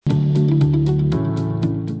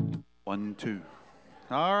1, 2.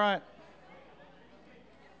 All right.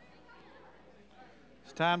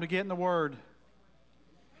 It's time to get in the Word.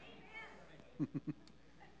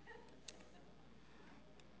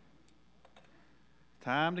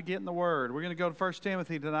 Time to get in the Word. We're going to go to 1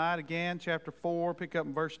 Timothy tonight again, chapter 4, pick up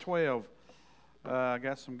in verse 12. I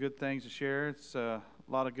got some good things to share. It's a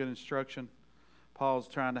lot of good instruction Paul's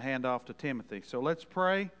trying to hand off to Timothy. So let's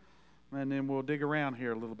pray, and then we'll dig around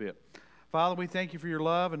here a little bit. Father, we thank you for your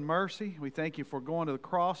love and mercy. We thank you for going to the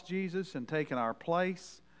cross, Jesus, and taking our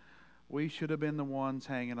place. We should have been the ones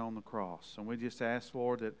hanging on the cross. And we just ask,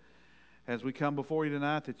 Lord, that as we come before you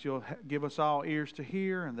tonight, that you'll give us all ears to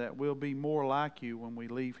hear, and that we'll be more like you when we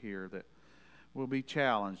leave here, that we'll be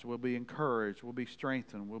challenged, we'll be encouraged, we'll be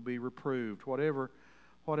strengthened, we'll be reproved,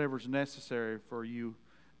 whatever's necessary for you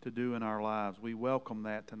to do in our lives. We welcome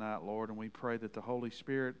that tonight, Lord, and we pray that the Holy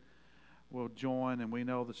Spirit will join, and we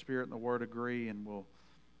know the Spirit and the Word agree, and will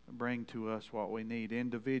bring to us what we need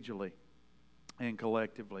individually and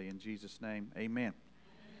collectively. In Jesus' name, amen.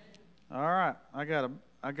 All right, I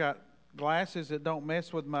got glasses that don't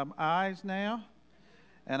mess with my eyes now,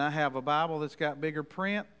 and I have a Bible that's got bigger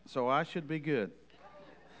print, so I should be good.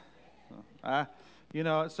 At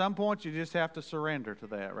some point you just have to surrender to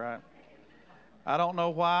that, right? I don't know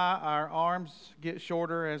why our arms get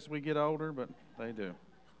shorter as we get older, but they do.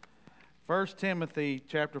 1 Timothy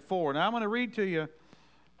chapter 4. Now I'm going to read to you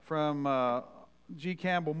from G.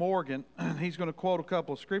 Campbell Morgan. He's going to quote a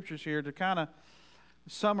couple of scriptures here to kind of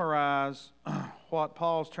summarize what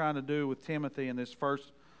Paul's trying to do with Timothy in this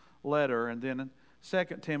first letter. And then 2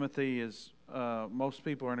 Timothy is, most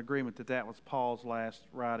people are in agreement that was Paul's last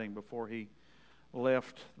writing before he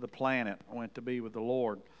left the planet, went to be with the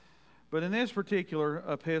Lord. But in this particular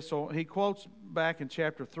epistle, he quotes back in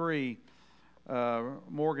chapter 3,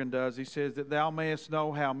 Morgan does. He says that thou mayest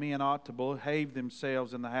know how men ought to behave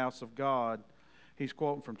themselves in the house of God. He's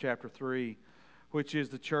quoting from chapter 3, which is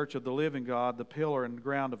the church of the living God, the pillar and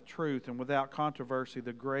ground of truth, and without controversy,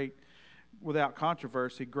 great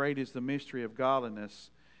is the mystery of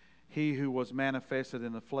godliness. He who was manifested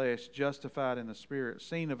in the flesh, justified in the spirit,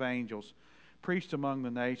 seen of angels, preached among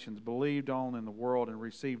the nations, believed on in the world, and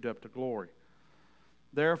received up to glory.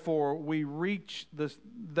 Therefore, we reach the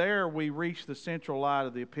central light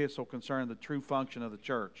of the epistle concerning the true function of the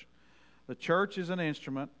church. The church is an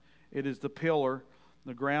instrument. It is the pillar,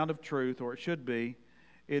 the ground of truth, or it should be.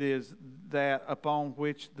 It is that upon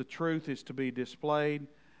which the truth is to be displayed.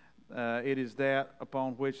 It is that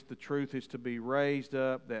upon which the truth is to be raised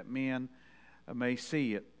up, that men may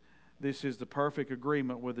see it. This is the perfect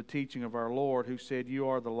agreement with the teaching of our Lord, who said, "You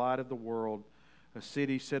are the light of the world. A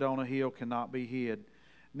city set on a hill cannot be hid.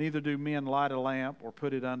 Neither do men light a lamp or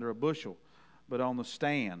put it under a bushel, but on the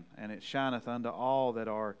stand, and it shineth unto all that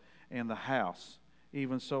are in the house.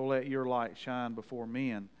 Even so let your light shine before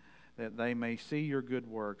men, that they may see your good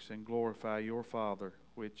works and glorify your Father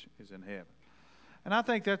which is in heaven." And I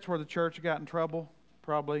think that's where the church got in trouble,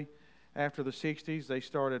 probably after the 60s. They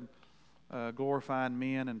started glorifying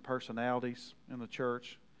men and personalities in the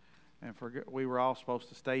church, and we were all supposed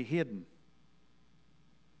to stay hidden.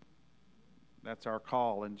 That's our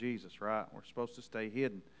call in Jesus, right? We're supposed to stay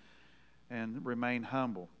hidden and remain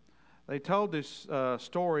humble. They told this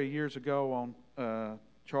story years ago on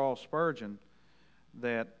Charles Spurgeon,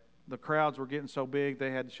 that the crowds were getting so big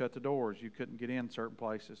they had to shut the doors. You couldn't get in certain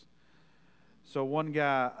places. So one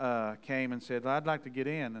guy came and said, "I'd like to get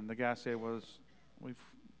in." And the guy said,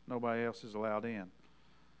 nobody else is allowed in.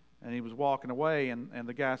 And he was walking away, and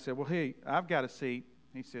the guy said, "Well, hey, I've got a seat."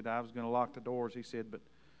 He said, "I was going to lock the doors." He said,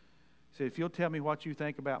 "If you'll tell me what you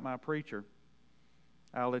think about my preacher,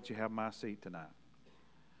 I'll let you have my seat tonight."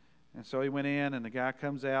 And so he went in, and the guy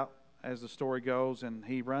comes out, as the story goes, and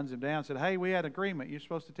he runs him down and said, "Hey, we had agreement. You're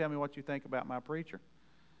supposed to tell me what you think about my preacher."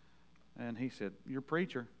 And he said, "Your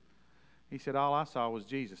preacher?" He said, "All I saw was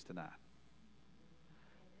Jesus tonight."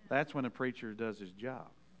 That's when a preacher does his job,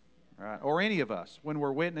 right? Or any of us, when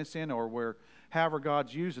we're witnessing or however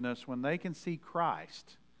God's using us, when they can see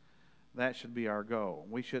Christ, that should be our goal.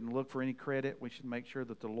 We shouldn't look for any credit. We should make sure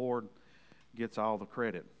that the Lord gets all the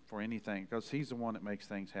credit for anything, because He's the one that makes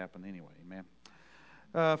things happen anyway. Amen.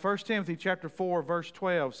 1 Timothy chapter 4, verse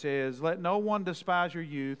 12 says, "Let no one despise your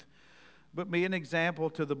youth, but be an example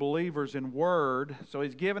to the believers in word." So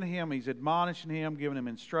he's admonishing him, giving him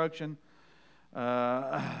instruction.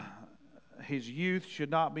 His youth should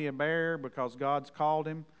not be a barrier, because God's called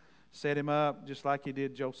him, set him up, just like He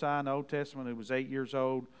did Josiah in the Old Testament, who was 8 years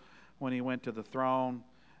old when he went to the throne.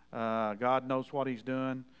 God knows what He's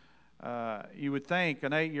doing. You would think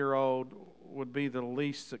an 8-year-old would be the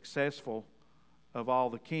least successful of all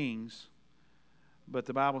the kings, But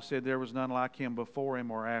the Bible said there was none like him before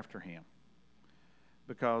him or after him,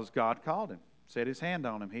 because God called him, set his hand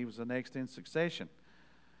on him. He was the next in succession.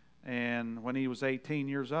 And when he was 18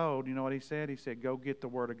 years old, you know what he said? He said, go get the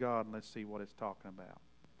Word of God and let's see what it's talking about.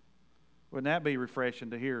 Wouldn't that be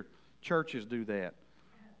refreshing to hear churches do that?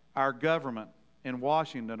 Our government in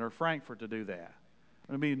Washington or Frankfurt to do that.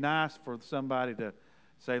 It would be nice for somebody to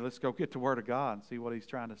say, let's go get the Word of God and see what he's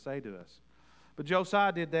trying to say to us. But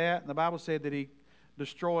Josiah did that, and the Bible said that he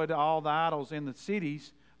destroyed all the idols in the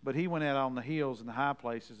cities, but he went out on the hills and the high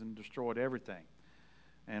places and destroyed everything.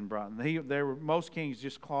 And most kings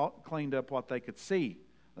just cleaned up what they could see.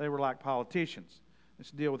 They were like politicians. They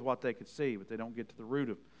just deal with what they could see, but they don't get to the root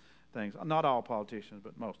of things. Not all politicians,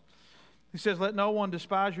 but most. He says, let no one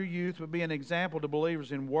despise your youth, but be an example to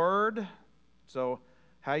believers in word. So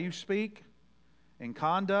how you speak, in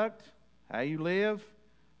conduct, how you live,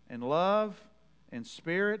 in love, in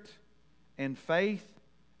spirit, in faith,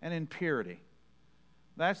 and in purity.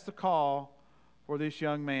 That's the call for this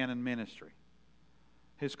young man in ministry.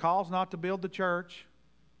 His call is not to build the church.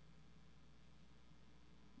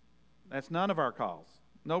 That's none of our calls.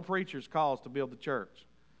 No preacher's call is to build the church.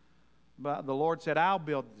 But the Lord said, I'll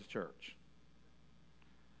build the church.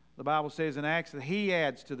 The Bible says in Acts that He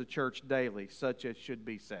adds to the church daily such as should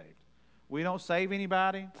be saved. We don't save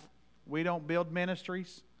anybody. We don't build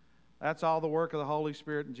ministries. That's all the work of the Holy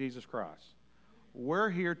Spirit and Jesus Christ.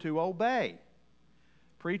 We're here to obey.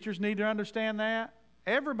 Preachers need to understand that.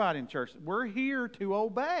 Everybody in church, we're here to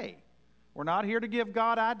obey. We're not here to give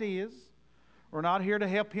God ideas. We're not here to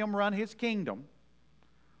help Him run His kingdom.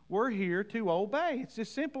 We're here to obey. It's as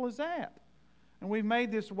simple as that. And we've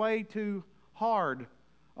made this way too hard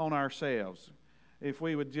on ourselves. If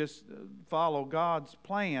we would just follow God's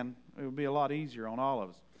plan, it would be a lot easier on all of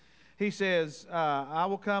us. He says, I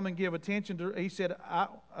will come and give attention to, he said,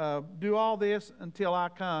 do all this until I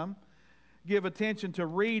come. Give attention to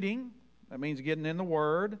reading. That means getting in the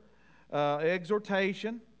Word,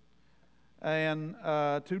 exhortation, and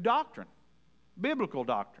to doctrine, biblical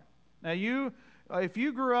doctrine. Now, if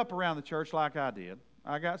you grew up around the church like I did,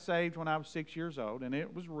 I got saved when I was 6 years old, and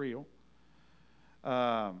it was real.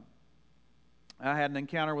 I had an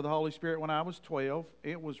encounter with the Holy Spirit when I was 12.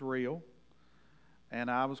 It was real. And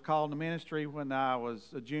I was called to ministry when I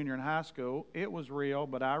was a junior in high school. It was real,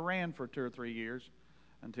 but I ran for 2 or 3 years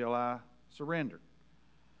until I surrendered.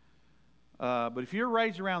 But if you're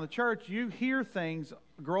raised around the church, you hear things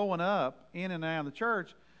growing up in and out of the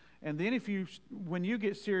church. And then when you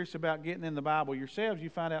get serious about getting in the Bible yourselves, you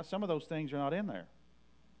find out some of those things are not in there.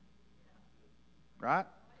 Right?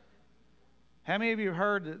 How many of you have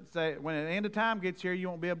heard that say, when the end of time gets here, you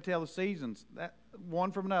won't be able to tell the seasons, that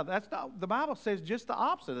one from another? That's not, the Bible says just the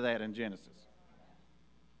opposite of that in Genesis.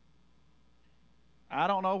 I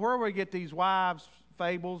don't know where we get these wives'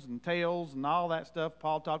 fables and tales and all that stuff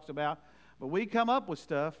Paul talks about, but we come up with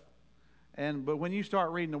stuff. But when you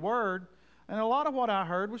start reading the Word, and a lot of what I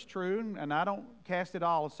heard was true, and I don't cast it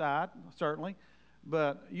all aside, certainly,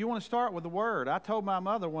 but you want to start with the Word. I told my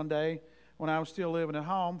mother one day, when I was still living at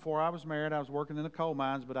home, before I was married, I was working in the coal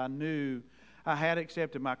mines, but I knew I had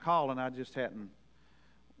accepted my call, and I just hadn't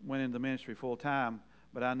went into the ministry full time,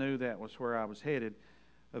 but I knew that was where I was headed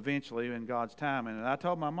eventually in God's time. And I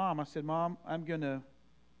told my mom, I said, Mom, I'm going to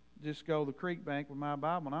just go to the creek bank with my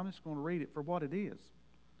Bible, and I'm just going to read it for what it is.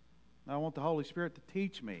 I want the Holy Spirit to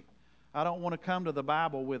teach me. I don't want to come to the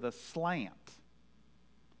Bible with a slant.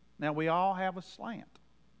 Now, we all have a slant.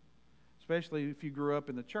 Especially if you grew up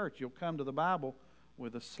in the church, you'll come to the Bible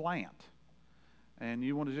with a slant. And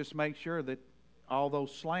you want to just make sure that all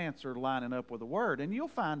those slants are lining up with the Word. And you'll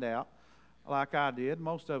find out, like I did,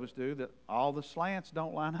 most of us do, that all the slants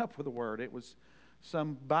don't line up with the Word. It was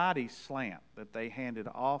somebody's slant that they handed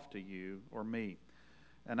off to you or me.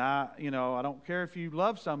 And I don't care if you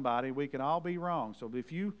love somebody, we can all be wrong. So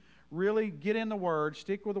if you really get in the Word,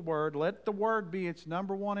 stick with the Word, let the Word be its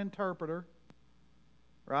number one interpreter,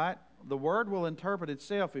 right? The Word will interpret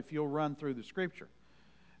itself if you'll run through the Scripture.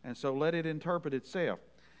 And so let it interpret itself.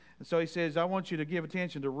 And so he says, I want you to give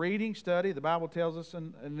attention to reading, study. The Bible tells us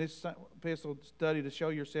in this epistle, study to show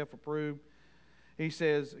yourself approved. He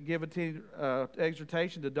says, give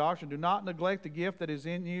exhortation to doctrine. Do not neglect the gift that is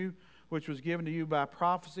in you, which was given to you by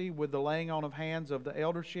prophecy with the laying on of hands of the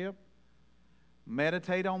eldership.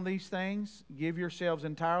 Meditate on these things. Give yourselves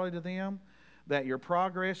entirely to them, that your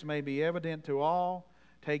progress may be evident to all.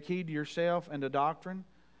 Take heed to yourself and to doctrine.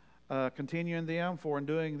 Continue in them, for in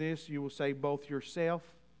doing this you will save both yourself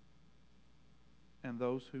and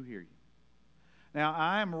those who hear you. Now,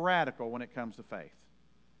 I am radical when it comes to faith.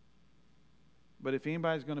 But if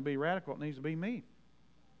anybody's going to be radical, it needs to be me.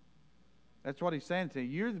 That's what he's saying to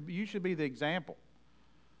you. You should be the example.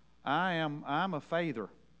 I'm a faither,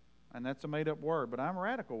 and that's a made-up word, but I'm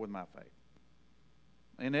radical with my faith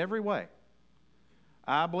in every way.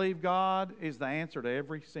 I believe God is the answer to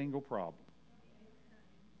every single problem.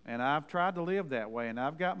 And I've tried to live that way, and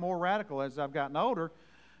I've got more radical as I've gotten older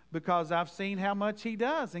because I've seen how much He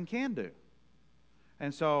does and can do.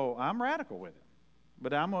 And so I'm radical with it.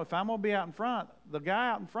 But if I'm going to be out in front, the guy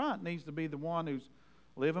out in front needs to be the one who's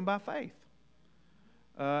living by faith.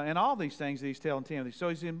 And all these things that he's telling Timothy. So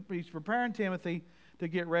he's preparing Timothy to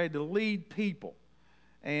get ready to lead people.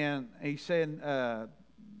 And he said,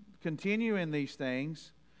 continue in these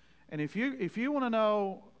things. And if you want to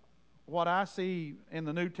know what I see in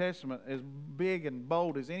the New Testament as big and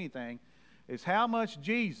bold as anything, is how much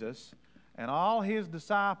Jesus and all His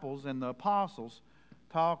disciples and the apostles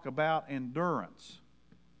talk about endurance.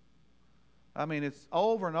 I mean, it's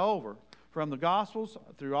over and over. From the Gospels,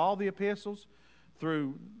 through all the epistles,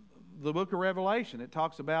 through the book of Revelation, it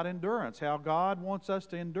talks about endurance, how God wants us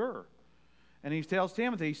to endure. And he tells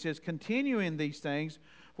Timothy, he says, continue in these things,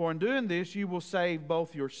 for in doing this you will save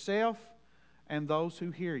both yourself and those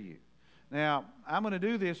who hear you. Now, I'm going to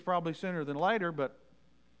do this probably sooner than later, but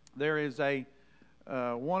there is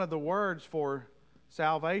one of the words for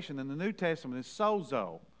salvation in the New Testament is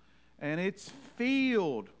sozo, and it's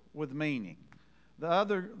filled with meaning. The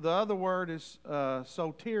other word is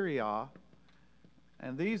soteria,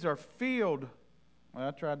 and these are filled. Well,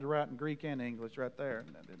 I tried to write in Greek and English right there,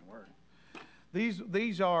 and that didn't work.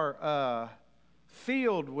 These are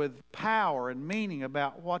filled with power and meaning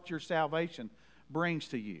about what your salvation brings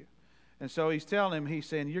to you. And so he's telling him, he's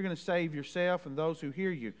saying, you're going to save yourself and those who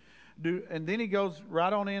hear you. And then he goes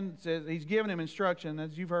right on in, says, he's giving him instruction.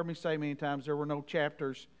 As you've heard me say many times, there were no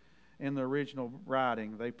chapters in the original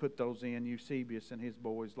writing. They put those in, Eusebius and his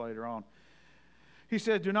boys later on. He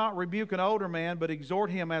said, do not rebuke an older man, but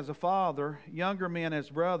exhort him as a father, younger men as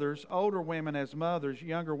brothers, older women as mothers,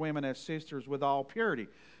 younger women as sisters with all purity.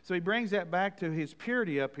 So he brings that back to his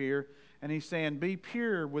purity up here, and he's saying, be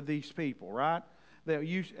pure with these people, right?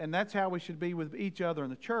 And that's how we should be with each other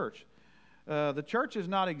in the church. The church is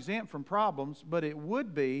not exempt from problems, but it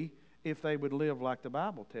would be if they would live like the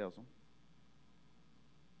Bible tells them.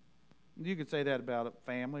 You could say that about a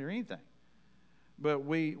family or anything. But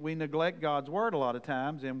we neglect God's Word a lot of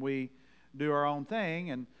times, and we do our own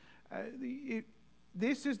thing. And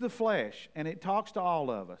this is the flesh, and it talks to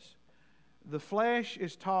all of us. The flesh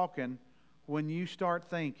is talking when you start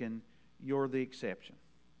thinking you're the exception.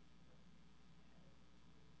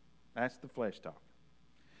 That's the flesh talking.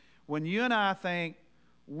 When you and I think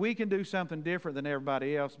we can do something different than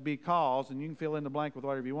everybody else because, and you can fill in the blank with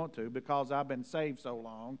whatever you want to, because I've been saved so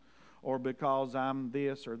long, or because I'm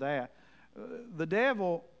this or that. The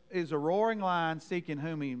devil is a roaring lion seeking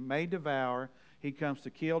whom he may devour. He comes to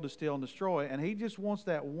kill, to steal, and destroy. And he just wants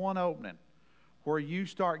that one opening where you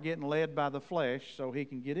start getting led by the flesh so he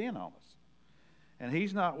can get in on us. And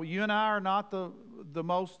he's not, you and I are not the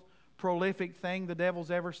most prolific thing the devil's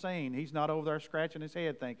ever seen. He's not over there scratching his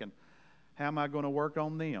head thinking, how am I going to work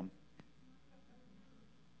on them?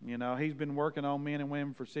 You know, he's been working on men and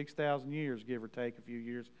women for 6,000 years, give or take a few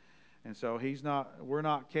years. And so we're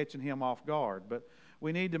not catching him off guard. But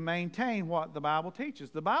we need to maintain what the Bible teaches.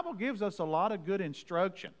 The Bible gives us a lot of good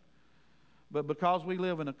instruction. But because we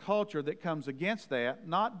live in a culture that comes against that,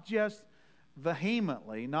 not just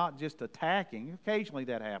vehemently, not just attacking, occasionally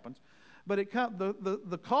that happens, but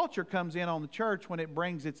the culture comes in on the church when it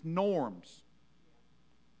brings its norms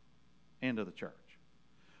into the church.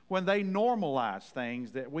 When they normalize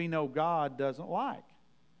things that we know God doesn't like.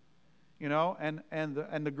 You know, and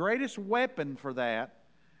the greatest weapon for that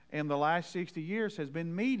in the last 60 years has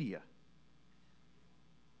been media.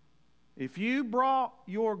 If you brought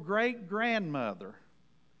your great-grandmother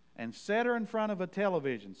and set her in front of a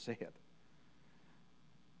television set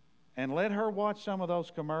and let her watch some of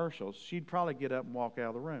those commercials, she'd probably get up and walk out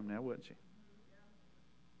of the room now, wouldn't she?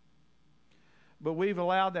 But we've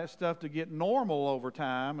allowed that stuff to get normal over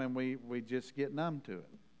time, and we just get numb to it,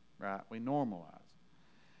 right? We normalize.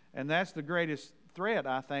 And that's the greatest threat,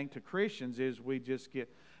 I think, to Christians is we just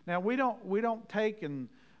get... Now, we don't take and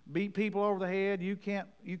beat people over the head. You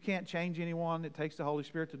can't change anyone. It takes the Holy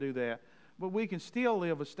Spirit to do that. But we can still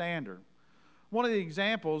live a standard. One of the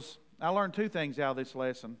examples, I learned two things out of this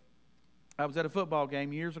lesson. I was at a football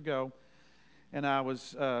game years ago, and I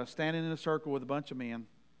was standing in a circle with a bunch of men,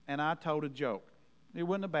 and I told a joke. It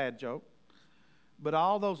wasn't a bad joke, but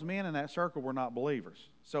all those men in that circle were not believers.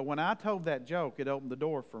 So when I told that joke, it opened the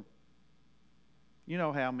door for, you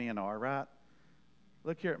know how men are, right?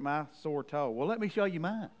 Look here at my sore toe. Well, let me show you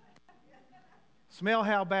mine. Smell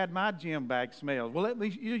how bad my gym bag smells. Well, at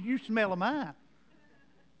least you smell of mine.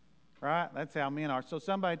 Right? That's how men are. So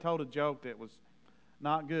somebody told a joke that was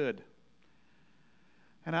not good.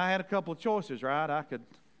 And I had a couple of choices, right? I could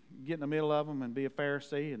get in the middle of them and be a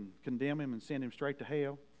Pharisee and condemn him and send him straight to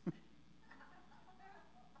hell.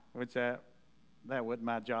 Which that wasn't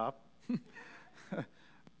my job.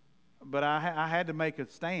 But I had to make a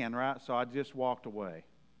stand, right? So I just walked away.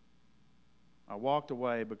 I walked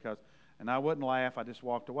away and I wouldn't laugh, I just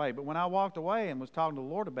walked away. But when I walked away and was talking to the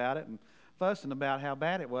Lord about it and fussing about how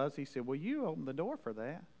bad it was, He said, well, you opened the door for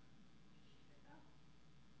that.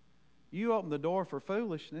 You opened the door for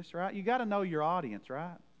foolishness, right? You got to know your audience,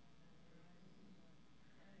 right?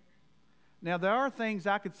 Now, there are things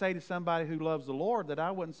I could say to somebody who loves the Lord that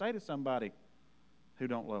I wouldn't say to somebody who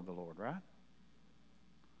don't love the Lord, right?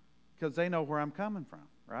 Because they know where I'm coming from,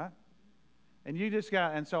 right?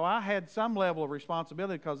 And so I had some level of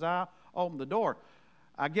responsibility because I opened the door.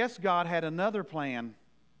 I guess God had another plan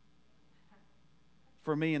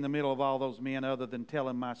for me in the middle of all those men other than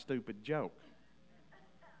telling my stupid joke.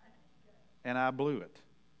 And I blew it.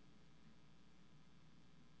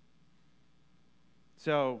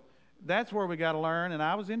 So that's where we got to learn. And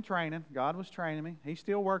I was in training. God was training me. He's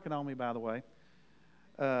still working on me, by the way.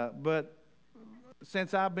 But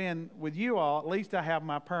since I've been with you all, at least I have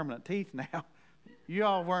my permanent teeth now. You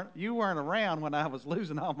weren't around when I was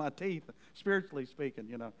losing all my teeth, spiritually speaking,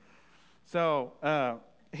 you know. So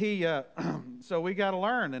so we got to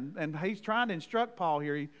learn, and he's trying to instruct Paul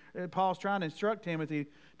here. Paul's trying to instruct Timothy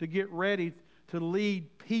to get ready to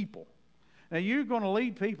lead people. Now you're going to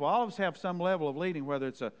lead people. All of us have some level of leading, whether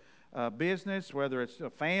it's a business, whether it's a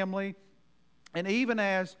family, and even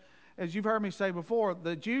as you've heard me say before,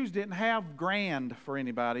 the Jews didn't have grand for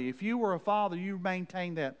anybody. If you were a father, you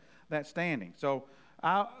maintained that standing. So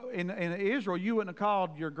in Israel, you wouldn't have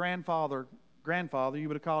called your grandfather, you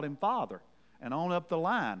would have called him father, and on up the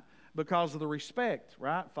line because of the respect,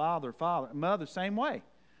 right? Father, mother, same way.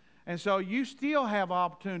 And so you still have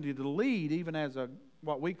opportunity to lead, even as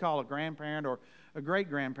what we call a grandparent or a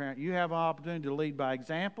great-grandparent. You have an opportunity to lead by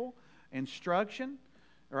example, instruction,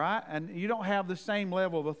 right? And you don't have the same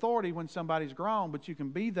level of authority when somebody's grown, but you can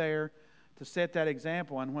be there to set that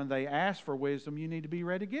example. And when they ask for wisdom, you need to be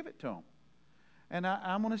ready to give it to them. And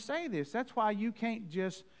I'm going to say this. That's why you can't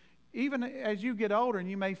just, even as you get older and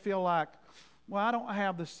you may feel like, well, I don't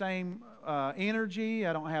have the same energy,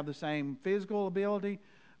 I don't have the same physical ability,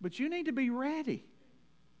 but you need to be ready.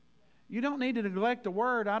 You don't need to neglect the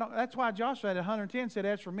word. That's why Joshua at 110 said,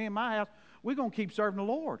 as for me and my house, we're going to keep serving the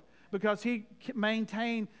Lord, because he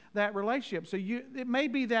maintained that relationship. So it may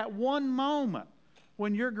be that one moment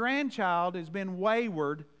when your grandchild has been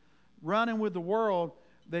wayward, running with the world,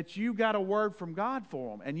 that you got a word from God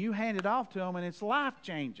for them, and you hand it off to them, and it's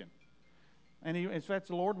life-changing. And in fact,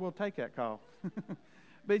 the Lord will take that call.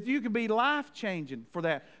 But you can be life-changing for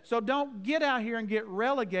that. So don't get out here and get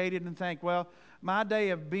relegated and think, well, my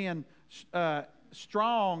day of being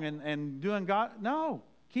strong and doing God. No.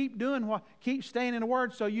 Keep staying in the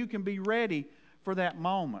Word so you can be ready for that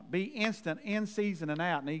moment. Be instant, in season and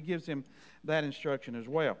out. And he gives him that instruction as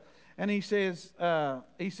well. And he says,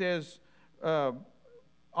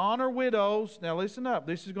 honor widows. Now listen up.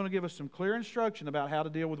 This is going to give us some clear instruction about how to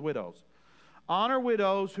deal with widows. Honor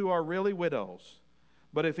widows who are really widows.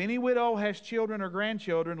 But if any widow has children or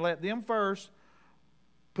grandchildren, let them first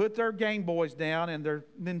put their Game Boys down and their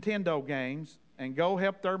Nintendo games and go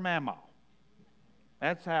help their mama.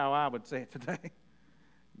 That's how I would say it today.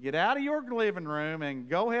 Get out of your living room and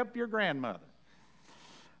go help your grandmother.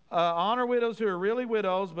 Honor widows who are really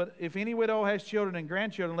widows, but if any widow has children and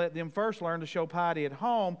grandchildren, let them first learn to show piety at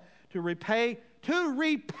home to repay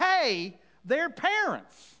their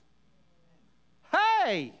parents.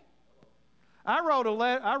 Hey! I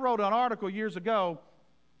wrote an article years ago.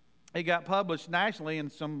 It got published nationally in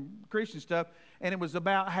some Christian stuff, and it was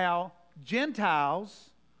about how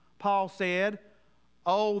Gentiles, Paul said,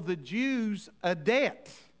 owe the Jews a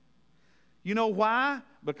debt. You know why?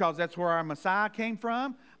 Because that's where our Messiah came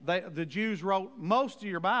from. The Jews wrote most of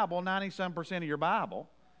your Bible, 97% of your Bible.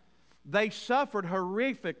 They suffered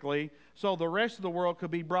horrifically so the rest of the world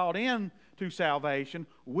could be brought in to salvation.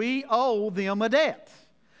 We owe them a debt.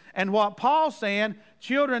 And what Paul's saying,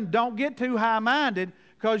 children, don't get too high-minded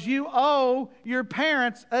because you owe your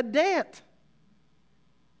parents a debt.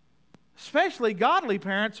 Especially godly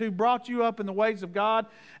parents who brought you up in the ways of God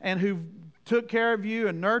and who took care of you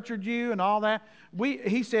and nurtured you and all that.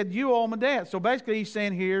 He said you owe them a debt. So basically he's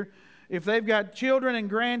saying here, if they've got children and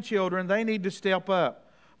grandchildren, they need to step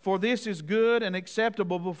up. For this is good and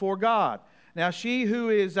acceptable before God. Now she who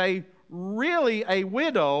is really a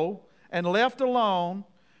widow and left alone,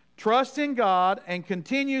 trusts in God, and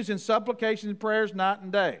continues in supplications and prayers night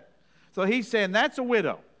and day. So he's saying that's a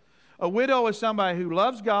widow. A widow is somebody who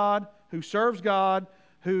loves God, who serves God,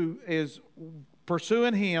 who is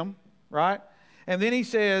pursuing Him, right? And then he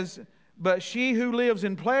says, but she who lives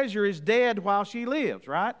in pleasure is dead while she lives,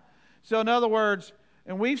 right? So in other words,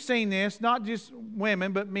 and we've seen this, not just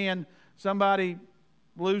women, but men, somebody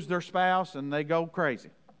lose their spouse and they go crazy.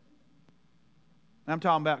 I'm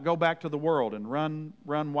talking about go back to the world and run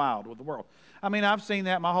wild with the world. I mean, I've seen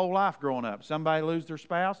that my whole life growing up. Somebody lose their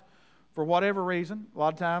spouse for whatever reason. A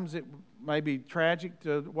lot of times it may be tragic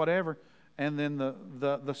to whatever, and then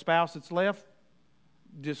the spouse that's left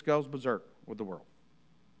just goes berserk with the world.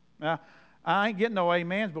 Now, I ain't getting no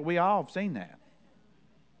amens, but we all have seen that.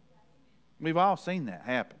 We've all seen that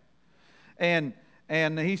happen.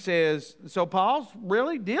 And he says, so Paul's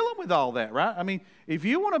really dealing with all that, right? I mean, if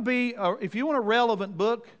you want a relevant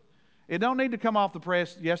book, it don't need to come off the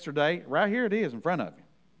press yesterday. Right here it is in front of you.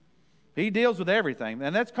 He deals with everything.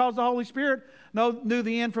 And that's because the Holy Spirit knew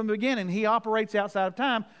the end from the beginning. He operates outside of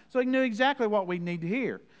time, so he knew exactly what we need to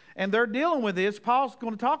hear. And they're dealing with this. Paul's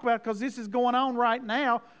going to talk about it because this is going on right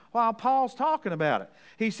now while Paul's talking about it.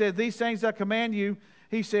 He said, these things I command you,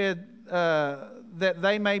 he said, that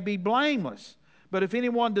they may be blameless. But if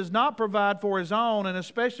anyone does not provide for his own, and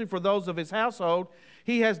especially for those of his household,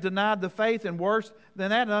 he has denied the faith, and worse than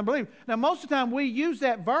that, an unbeliever. Now, most of the time we use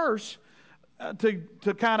that verse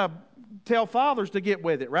to kind of tell fathers to get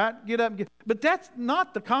with it, right? Get up and get. But that's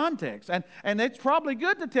not the context. And it's probably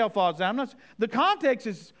good to tell fathers. The context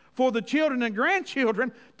is for the children and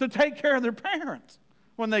grandchildren to take care of their parents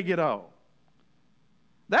when they get old.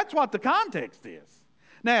 That's what the context is.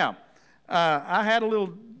 Now, I had a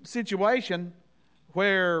little situation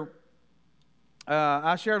where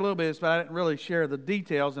I shared a little bit of this, but I didn't really share the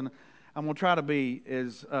details, and I'm going to try to be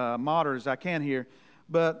as moderate as I can here.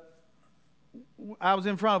 But I was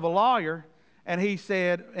in front of a lawyer, and he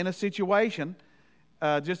said, in a situation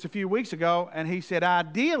just a few weeks ago, and he said,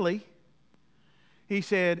 ideally, he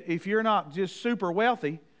said, if you're not just super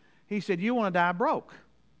wealthy, he said, you want to die broke.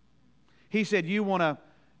 He said, you want to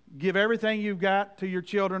give everything you've got to your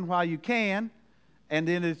children while you can, and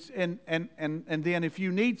then and then if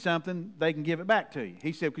you need something, they can give it back to you.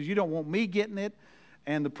 He said, because you don't want me getting it,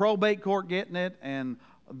 and the probate court getting it, and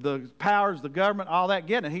the powers, the government, all that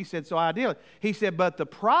getting it. He said, so ideally. He said, but the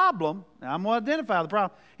problem, now I'm going to identify the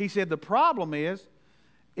problem. He said, the problem is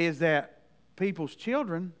that people's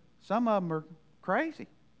children, some of them are crazy.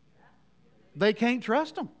 They can't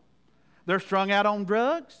trust them. They're strung out on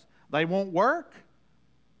drugs. They won't work.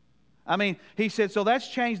 I mean, he said, so that's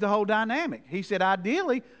changed the whole dynamic. He said,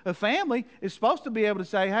 ideally, a family is supposed to be able to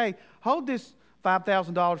say, hey, hold this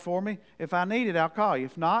 $5,000 for me. If I need it, I'll call you.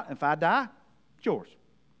 If not, if I die, it's yours.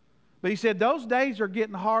 But he said, those days are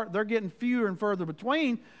getting hard. They're getting fewer and further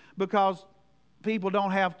between because people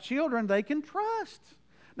don't have children they can trust.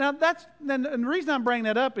 Now, and the reason I'm bringing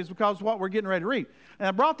that up is because of what we're getting ready to read. And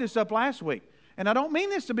I brought this up last week. And I don't mean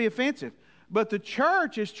this to be offensive, but the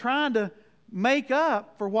church is trying to make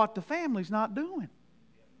up for what the family's not doing.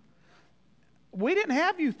 We didn't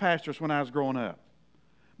have youth pastors when I was growing up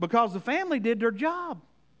because the family did their job.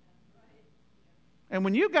 And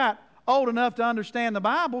when you got old enough to understand the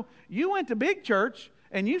Bible, you went to big church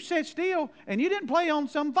and you sat still and you didn't play on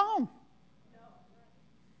some phone.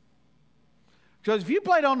 Because if you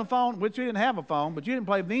played on the phone, which you didn't have a phone, but you didn't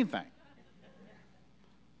play with anything,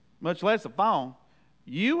 much less a phone,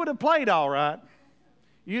 you would have played all right.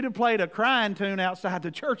 You'd have played a crying tune outside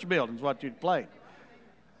the church building is what you'd played.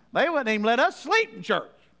 They wouldn't even let us sleep in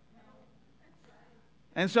church.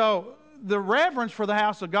 And so the reverence for the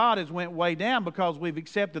house of God has went way down because we've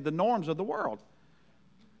accepted the norms of the world.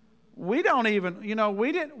 We don't even,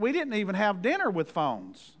 we didn't even have dinner with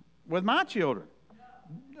phones with my children.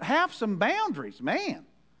 Have some boundaries, man.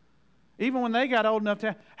 Even when they got old enough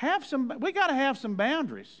to we got to have some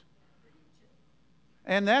boundaries.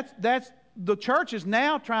 And that's the church is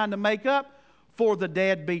now trying to make up for the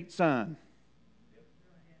deadbeat son.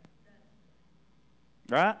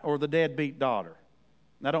 Right? Or the deadbeat daughter.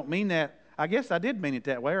 And I don't mean that. I guess I did mean it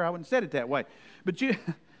that way, or I wouldn't have said it that way.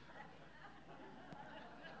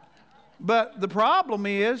 But the problem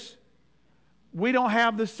is we don't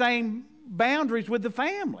have the same boundaries with the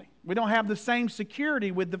family. We don't have the same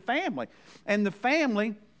security with the family. And the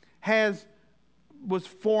family was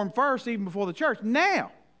formed first even before the church.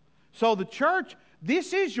 Now, so the church,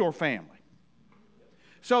 this is your family.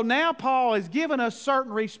 So now Paul has given us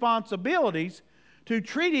certain responsibilities to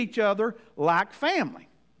treat each other like family.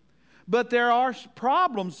 But there are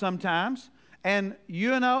problems sometimes, And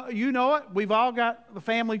you know it. We've all got the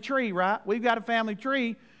family tree, right? We've got a family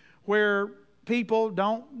tree where people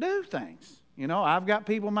don't do things. You know, I've got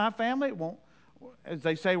people in my family that won't, as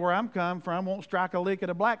they say where I'm come from, won't strike a lick at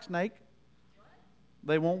a black snake.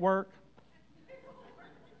 They won't work.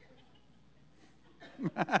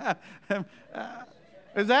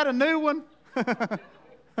 Is that a new one?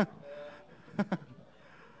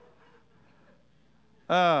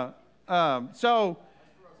 So,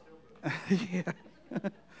 yeah.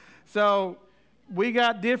 So we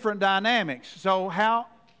got different dynamics. So how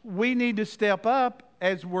we need to step up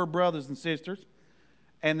as we're brothers and sisters,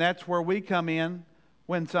 and that's where we come in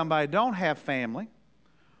when somebody don't have family,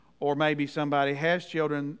 or maybe somebody has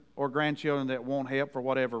children or grandchildren that won't help for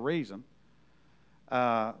whatever reason.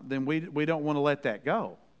 Then we don't want to let that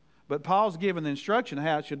go. But Paul's given the instruction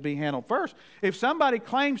how it should be handled first. If somebody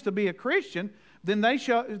claims to be a Christian, then they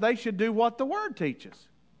should do what the Word teaches.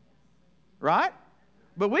 Right?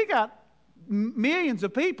 But we got millions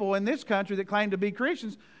of people in this country that claim to be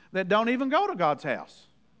Christians that don't even go to God's house.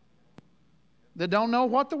 That don't know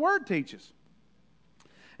what the Word teaches.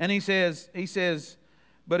 And he says,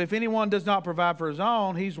 but if anyone does not provide for his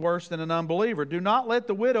own, he's worse than an unbeliever. Do not let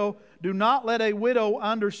a widow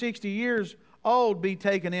under 60 years old be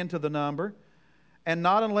taken into the number, and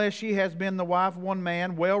not unless she has been the wife of one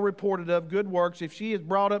man, well reported of good works, if she has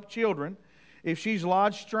brought up children, if she's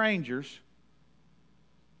lodged strangers,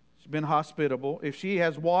 she's been hospitable, if she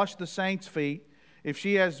has washed the saints' feet, if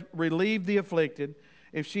she has relieved the afflicted,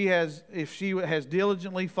 if she has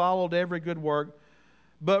diligently followed every good work,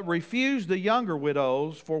 but refuse the younger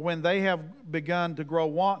widows, for when they have begun to grow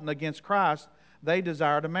wanton against Christ, they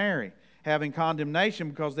desire to marry, having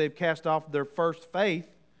condemnation because they've cast off their first faith,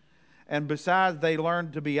 and besides they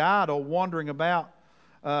learned to be idle, wandering about.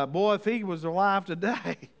 Boy, if he was alive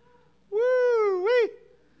today, woo-wee!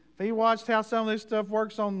 If he watched how some of this stuff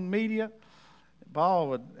works on media,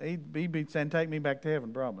 Paul he'd be saying, take me back to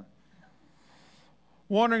heaven, probably.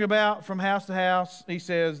 Wandering about from house to house, he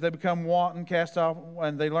says, they become wanton, cast off,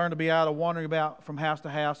 and they learn to be idle, wandering about from house to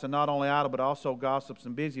house, and not only idle, but also gossips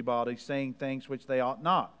and busybodies, saying things which they ought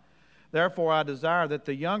not. Therefore I desire that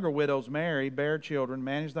the younger widows marry, bear children,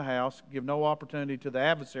 manage the house, give no opportunity to the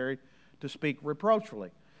adversary to speak reproachfully.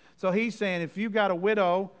 So he's saying, if you've got a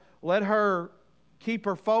widow, let her keep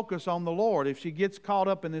her focus on the Lord. If she gets caught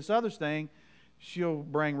up in this other thing, she'll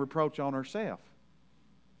bring reproach on herself.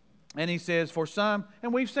 And he says, for some,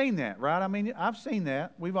 and we've seen that, right? I mean, I've seen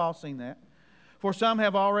that. We've all seen that. For some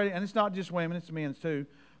have already, and it's not just women, it's men's too.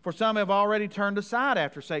 For some have already turned aside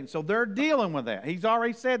after Satan. So they're dealing with that. He's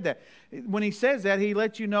already said that. When he says that, he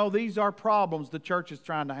lets you know these are problems the church is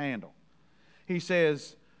trying to handle. He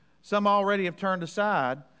says, some already have turned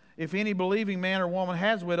aside. If any believing man or woman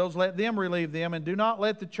has widows, let them relieve them, and do not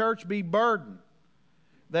let the church be burdened,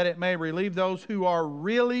 that it may relieve those who are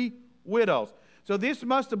really widows. So this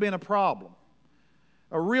must have been a problem,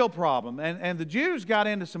 a real problem. And the Jews got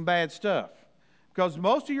into some bad stuff because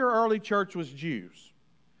most of your early church was Jews.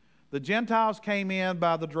 The Gentiles came in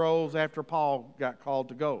by the droves after Paul got called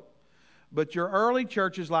to go. But your early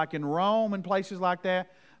churches, like in Rome and places like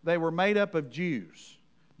that, they were made up of Jews.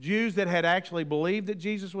 Jews that had actually believed that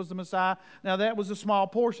Jesus was the Messiah. Now that was a small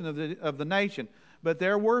portion of the nation. But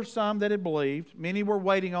there were some that had believed. Many were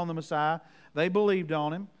waiting on the Messiah. They believed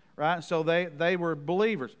on him. Right? So they were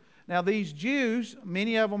believers. Now these Jews,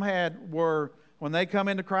 many of them when they come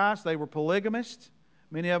into Christ, they were polygamists.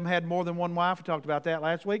 Many of them had more than one wife. We talked about that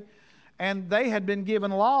last week. And they had been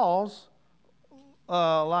given laws,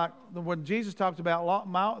 like when Jesus talked about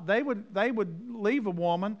law, they would leave a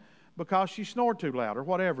woman because she snored too loud or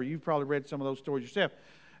whatever. You've probably read some of those stories yourself.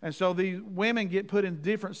 And so these women get put in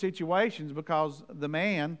different situations because the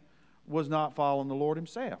man was not following the Lord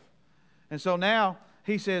himself. And so now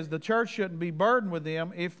he says the church shouldn't be burdened with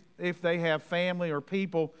them if they have family or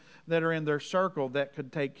people that are in their circle that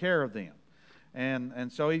could take care of them.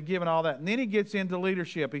 And so he's given all that. And then he gets into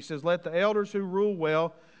leadership. He says, let the elders who rule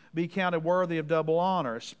well be counted worthy of double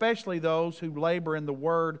honor, especially those who labor in the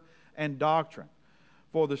word and doctrine.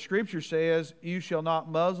 For the Scripture says, you shall not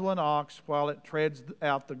muzzle an ox while it treads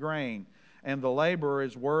out the grain, and the laborer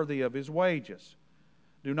is worthy of his wages.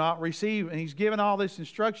 Do not receive, and he's given all this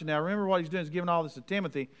instruction. Now remember what he's doing, he's giving all this to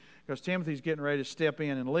Timothy, because Timothy's getting ready to step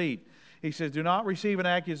in and lead. He says, do not receive an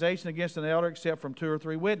accusation against an elder except from 2 or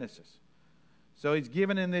 3 witnesses. So he's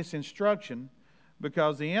given in this instruction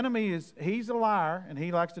because the enemy he's a liar, and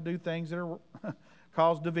he likes to do things that are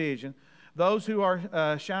cause division. Those who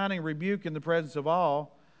are shining rebuke in the presence of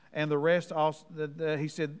all, and the rest also, he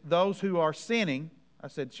said, those who are sinning, I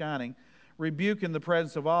said shining, rebuke in the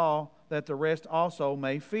presence of all, that the rest also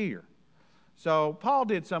may fear. So Paul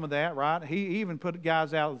did some of that, right? He even put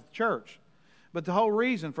guys out of the church. But the whole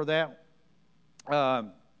reason for that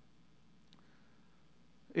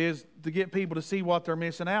is to get people to see what they're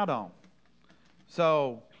missing out on.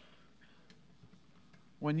 So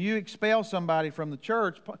when you expel somebody from the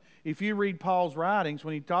church, if you read Paul's writings,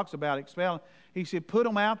 when he talks about expelling, he said put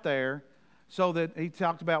them out there so that he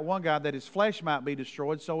talked about one guy that his flesh might be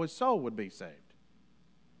destroyed so his soul would be saved.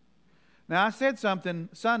 Now I said something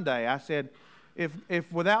Sunday. I said if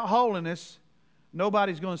without holiness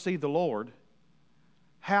nobody's going to see the Lord,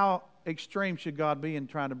 how extreme should God be in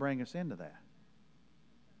trying to bring us into that?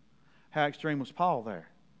 How extreme was Paul there?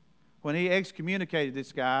 When he excommunicated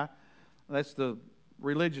this guy, that's the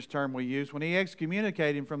religious term we use, when he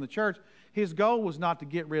excommunicated him from the church, his goal was not to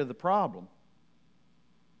get rid of the problem.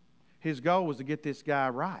 His goal was to get this guy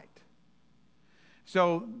right.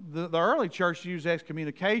 So the early church used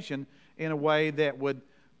excommunication in a way that would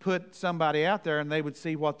put somebody out there and they would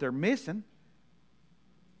see what they're missing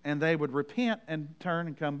and they would repent and turn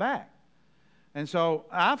and come back. And so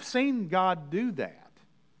I've seen God do that.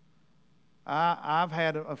 I've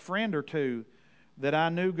had a friend or two that I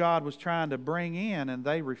knew God was trying to bring in, and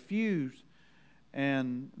they refused,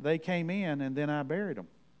 and they came in, and then I buried them.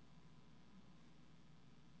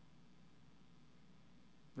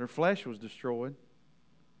 Their flesh was destroyed,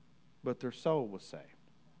 but their soul was saved.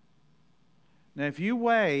 Now, if you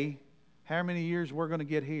weigh how many years we're going to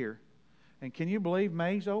get here, and can you believe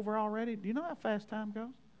May's over already? Do you know how fast time goes?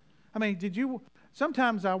 I mean,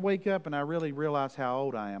 sometimes I wake up and I really realize how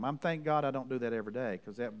old I am. Thank God I don't do that every day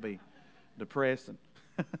because that would be depressing.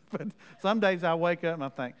 But some days I wake up and I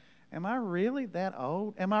think, am I really that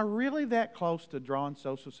old? Am I really that close to drawing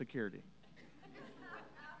Social Security?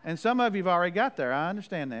 And some of you have already got there. I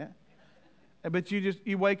understand that. But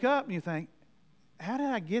you wake up and you think, how did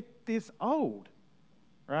I get this old?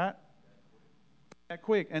 Right? That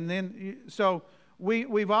quick. And then, so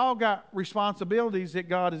we've all got responsibilities that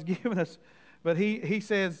God has given us. But he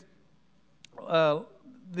says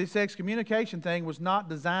this excommunication thing was not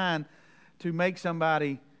designed to make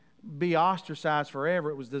somebody be ostracized forever.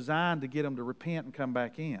 It was designed to get them to repent and come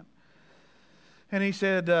back in. And he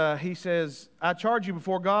says, I charge you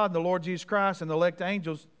before God and the Lord Jesus Christ and the elect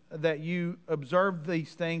angels that you observe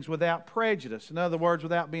these things without prejudice. In other words,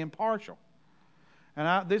 without being partial.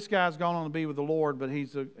 And this guy's gone on to be with the Lord, but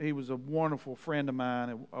he was a wonderful friend of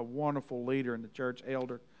mine, a wonderful leader in the church,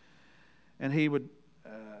 elder. And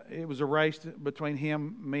it was a race between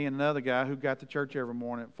him, me, and another guy who got to church every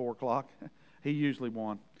morning at 4 o'clock. He usually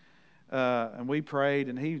won. And we prayed,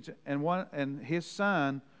 and his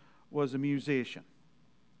son was a musician.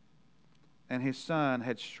 And his son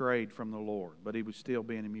had strayed from the Lord, but he was still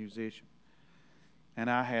being a musician. And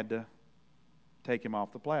I had to take him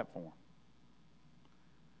off the platform.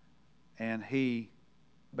 And he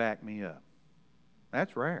backed me up.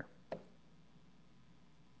 That's rare.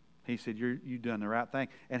 He said, you done the right thing.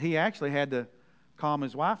 And he actually had to calm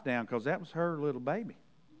his wife down because that was her little baby.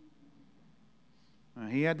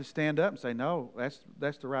 He had to stand up and say, no,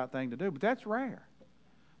 that's the right thing to do. But that's rare.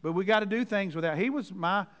 But we got to do things without. He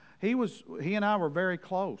and I were very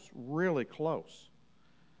close, really close,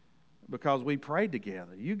 because we prayed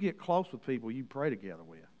together. You get close with people you pray together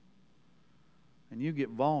with, and you get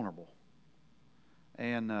vulnerable.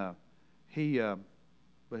 And but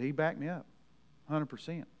he backed me up,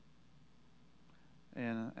 100%.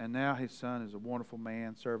 And now his son is a wonderful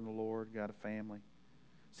man, serving the Lord, got a family.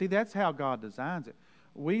 See, that's how God designs it.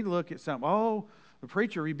 We look at something, the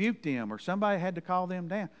preacher rebuked them, or somebody had to call them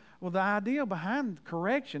down. Well, the idea behind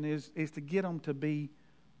correction is to get them to be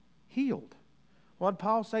healed. What did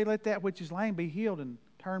Paul say? Let that which is lame be healed and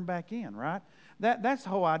turn back in, right? That's the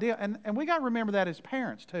whole idea. And we got to remember that as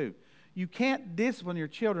parents, too. You can't discipline your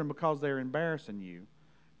children because they're embarrassing you.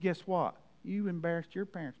 Guess what? You embarrassed your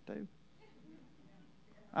parents, too.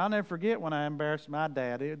 I'll never forget when I embarrassed my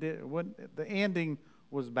dad. The ending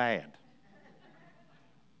was bad.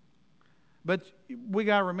 But we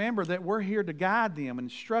got to remember that we're here to guide them,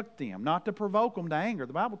 instruct them, not to provoke them to anger.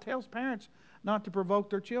 The Bible tells parents not to provoke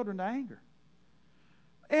their children to anger.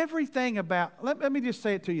 Everything about, let me just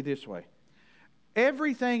say it to you this way.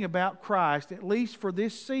 Everything about Christ, at least for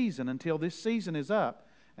this season, until this season is up,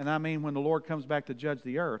 and I mean when the Lord comes back to judge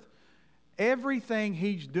the earth, everything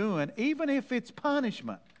He's doing, even if it's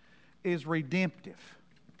punishment, is redemptive.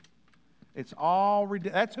 It's all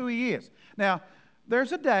that's who He is. Now,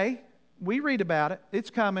 there's a day, we read about it, it's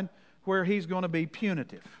coming, where He's going to be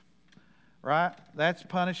punitive. Right? That's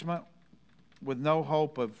punishment with no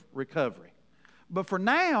hope of recovery. But for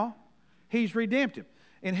now, He's redemptive.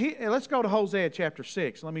 Let's go to Hosea chapter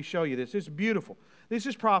 6. Let me show you this. This is beautiful. This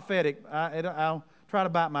is prophetic. I'll try to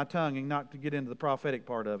bite my tongue and not to get into the prophetic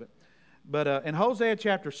part of it. But in Hosea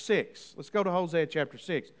chapter 6, let's go to Hosea chapter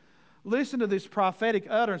 6. Listen to this prophetic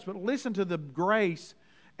utterance, but listen to the grace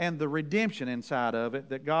and the redemption inside of it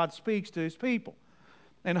that God speaks to His people.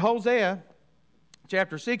 In Hosea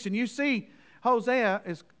chapter 6, and you see Hosea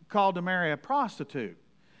is called to marry a prostitute.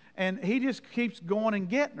 And he just keeps going and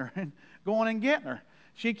getting her and going and getting her.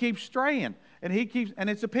 She keeps straying. And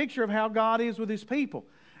it's a picture of how God is with His people.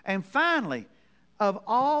 And finally, of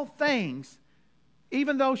all things,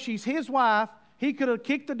 even though she's his wife, he could have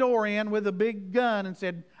kicked the door in with a big gun and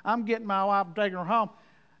said, I'm getting my wife and taking her home.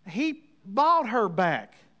 He bought her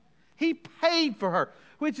back. He paid for her,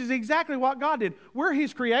 which is exactly what God did. We're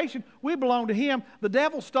His creation. We belong to Him. The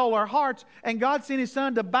devil stole our hearts, and God sent His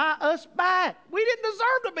Son to buy us back. We didn't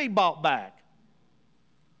deserve to be bought back.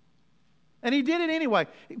 And He did it anyway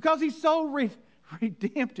because He's so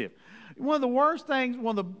redemptive. One of the worst things,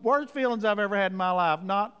 one of the worst feelings I've ever had in my life,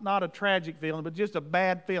 not a tragic feeling, but just a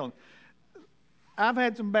bad feeling. I've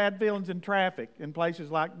had some bad feelings in traffic in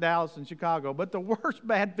places like Dallas and Chicago, but the worst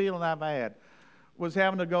bad feeling I've had was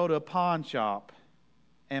having to go to a pawn shop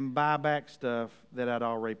and buy back stuff that I'd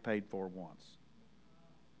already paid for once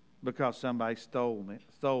because somebody stole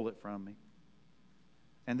it from me.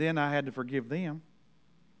 And then I had to forgive them.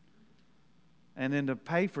 And then to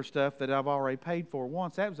pay for stuff that I've already paid for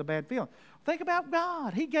once, that was a bad feeling. Think about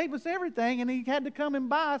God. He gave us everything, and He had to come and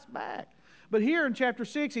buy us back. But here in chapter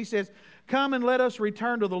 6, He says, come and let us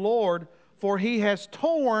return to the Lord, for He has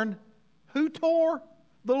torn. Who tore?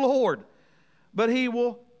 The Lord. But He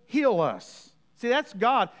will heal us. See, that's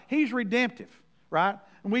God. He's redemptive, right?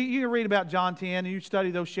 And you can read about John 10, and you study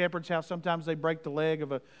those shepherds, how sometimes they break the leg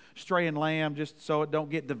of a straying lamb just so it don't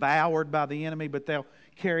get devoured by the enemy, but they'll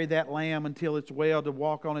carry that lamb until it's well to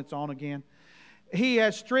walk on its own again. He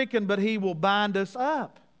has stricken, but He will bind us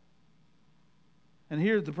up. And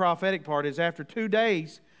here's the prophetic part is after 2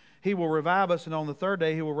 days, He will revive us, and on the third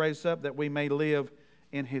day He will raise us up that we may live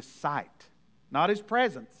in His sight, not His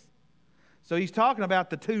presence. So He's talking about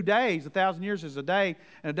the 2 days. 1,000 years is a day,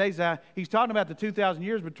 and a day's a... He's talking about the 2,000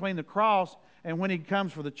 years between the cross and when He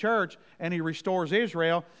comes for the church and He restores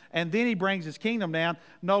Israel, and then He brings His kingdom down.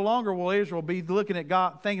 No longer will Israel be looking at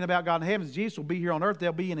God, thinking about God in the heavens. Jesus will be here on earth.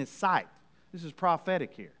 They'll be in His sight. This is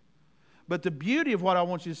prophetic here. But the beauty of what I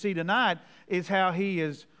want you to see tonight is how He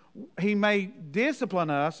may discipline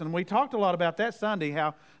us, and we talked a lot about that Sunday,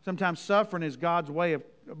 how sometimes suffering is God's way of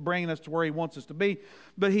bringing us to where He wants us to be.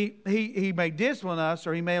 But He may discipline us,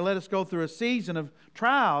 or He may let us go through a season of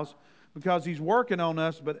trials because He's working on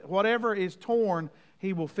us. But whatever is torn,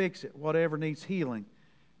 He will fix it. Whatever needs healing,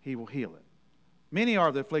 He will heal it. Many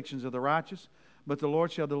are the afflictions of the righteous, but the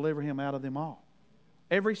Lord shall deliver him out of them all.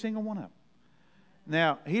 Every single one of them.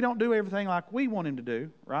 Now, He don't do everything like we want Him to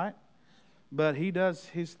do, right? But He does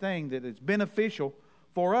His thing that is beneficial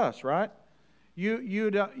for us, right?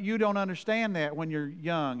 You don't understand that when you're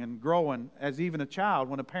young and growing as even a child,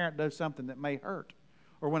 when a parent does something that may hurt,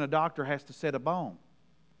 or when a doctor has to set a bone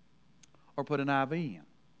or put an IV in.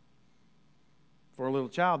 For a little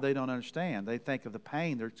child, they don't understand. They think of the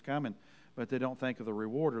pain that's coming, but they don't think of the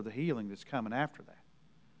reward or the healing that's coming after that.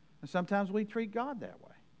 And sometimes we treat God that way.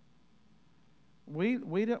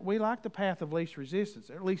 We like the path of least resistance,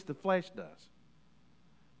 or at least the flesh does.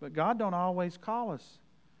 But God don't always call us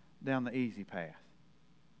down the easy path.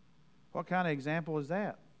 What kind of example is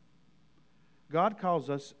that? God calls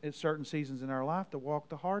us at certain seasons in our life to walk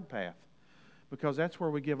the hard path, because that's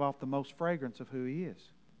where we give off the most fragrance of who He is.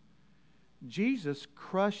 Jesus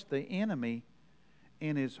crushed the enemy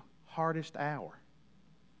in His hardest hour.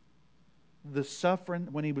 The suffering,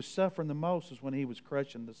 when He was suffering the most, is when He was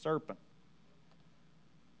crushing the serpent.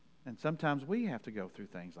 And sometimes we have to go through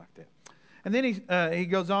things like that. And then he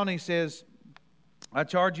goes on and he says, I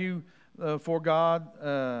charge you for God,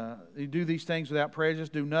 you do these things without prejudice,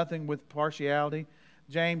 do nothing with partiality.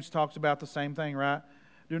 James talks about the same thing, right?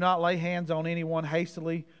 Do not lay hands on anyone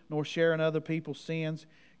hastily, nor share in other people's sins.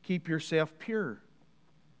 Keep yourself pure.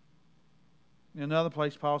 In another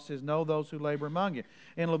place, Paul says, know those who labor among you.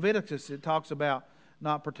 In Leviticus, it talks about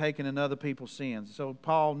not partaking in other people's sins. So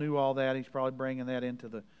Paul knew all that. He's probably bringing that into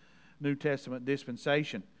the New Testament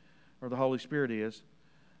dispensation, or the Holy Spirit is.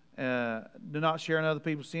 Do not share in other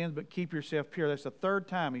people's sins, but keep yourself pure. That's the third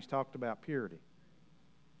time he's talked about purity.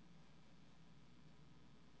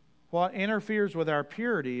 What interferes with our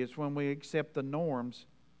purity is when we accept the norms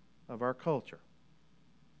of our culture.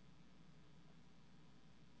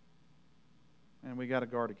 And we got to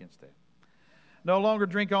guard against that. No longer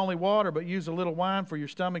drink only water, but use a little wine for your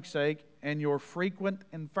stomach's sake and your frequent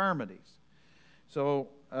infirmities. So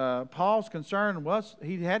Paul's concern was,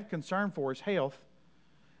 he had concern for his health,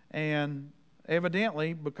 and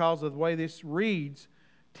evidently, because of the way this reads,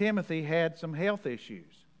 Timothy had some health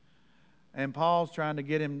issues. And Paul's trying to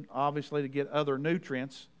get him, obviously, to get other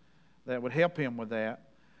nutrients that would help him with that.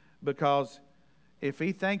 Because if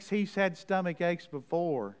he thinks he's had stomach aches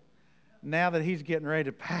before, now that he's getting ready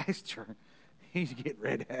to pastor, he's getting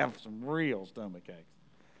ready to have some real stomach aches.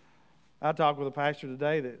 I talked with a pastor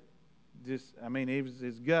today that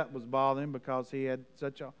his gut was bothering him because he had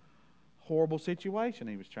such a horrible situation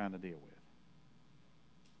he was trying to deal with.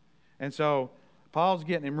 And so Paul's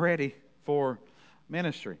getting him ready for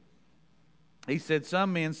ministry. He said,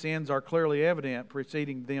 some men's sins are clearly evident,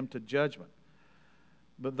 preceding them to judgment,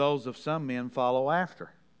 but those of some men follow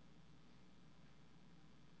after.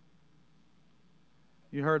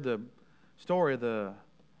 You heard the story of the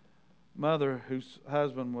mother whose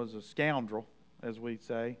husband was a scoundrel, as we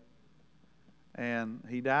say, and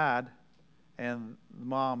he died, and the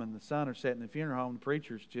mom and the son are sitting in the funeral home. The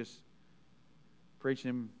preacher's just preaching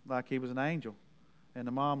him like he was an angel. And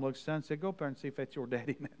the mom looks at the son and said, go up there and see if that's your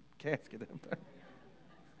daddy in that casket up there.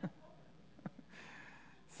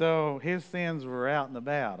 So his sins were out and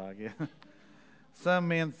about, I guess. Some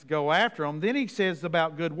men go after them. Then he says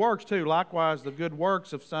about good works too. Likewise, the good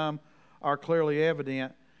works of some are clearly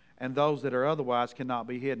evident, and those that are otherwise cannot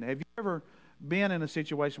be hidden. Have you ever been in a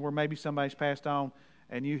situation where maybe somebody's passed on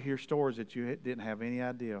and you hear stories that you didn't have any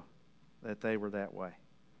idea that they were that way?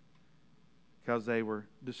 Because they were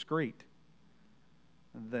discreet.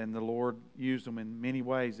 And then the Lord used them in many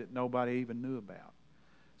ways that nobody even knew about.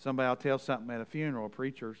 Somebody will tell something at a funeral, a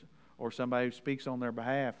preacher, or somebody who speaks on their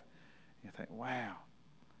behalf. You think, wow.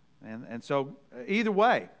 And so either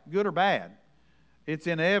way, good or bad, it's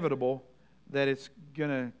inevitable that it's going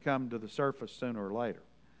to come to the surface sooner or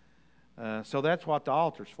later. So that's what the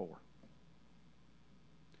altar's for.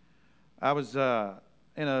 I was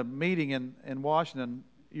in a meeting in Washington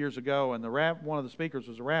years ago, and one of the speakers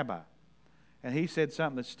was a rabbi. And he said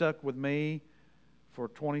something that stuck with me for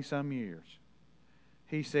 20-some years.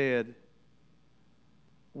 He said,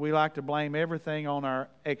 we like to blame everything on our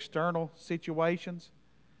external situations.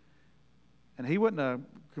 And he wouldn't have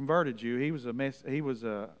converted you. He was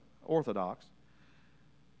Orthodox.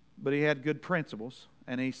 But he had good principles.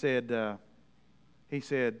 And he said,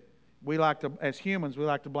 we like to, as humans, we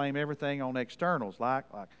like to blame everything on externals. Like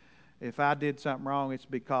if I did something wrong, it's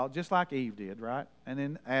because, just like Eve did, right? And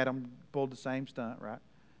then Adam pulled the same stunt, right?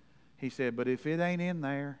 He said, but if it ain't in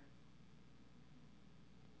there,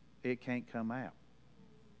 it can't come out.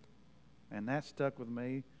 And that stuck with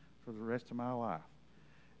me for the rest of my life.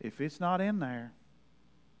 If it's not in there,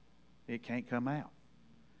 it can't come out.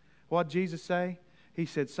 What did Jesus say? He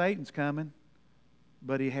said, Satan's coming,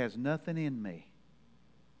 but he has nothing in me.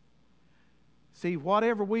 See,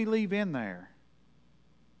 whatever we leave in there,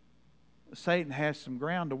 Satan has some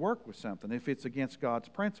ground to work with something if it's against God's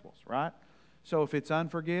principles, right? So if it's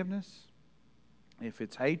unforgiveness, if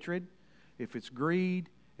it's hatred, if it's greed,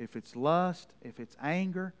 if it's lust, if it's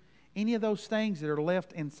anger, any of those things that are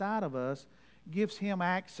left inside of us gives him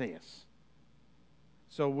access.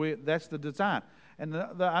 So that's the design. And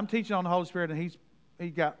I'm teaching on the Holy Spirit, and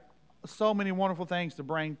he's got so many wonderful things to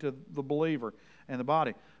bring to the believer and the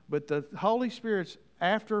body. But the Holy Spirit's,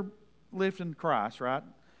 after lifting Christ, right?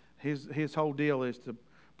 His whole deal is to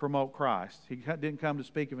promote Christ. He didn't come to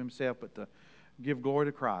speak of himself, but to give glory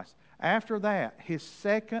to Christ. After that, his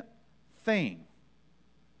second thing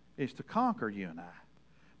is to conquer you and I.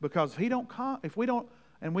 Because if we don't,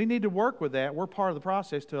 and we need to work with that, we're part of the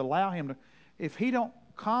process to allow him to, if he don't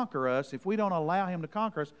conquer us, if we don't allow him to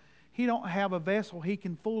conquer us, he don't have a vessel he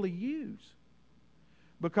can fully use.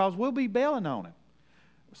 Because we'll be bailing on him.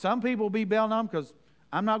 Some people will be bailing on him because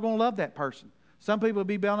I'm not going to love that person. Some people will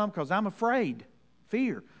be bailing on him because I'm afraid,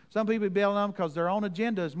 fear. Some people will be bailing on him because their own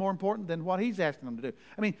agenda is more important than what he's asking them to do.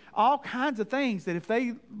 I mean, all kinds of things that if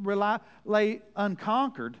they lay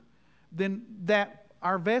unconquered, then that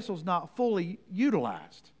our vessel's not fully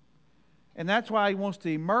utilized. And that's why he wants to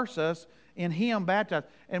immerse us in him baptized.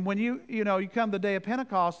 And when you come the day of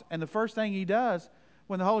Pentecost, and the first thing he does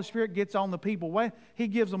when the Holy Spirit gets on the people, he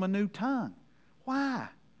gives them a new tongue. Why?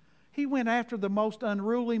 He went after the most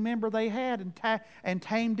unruly member they had and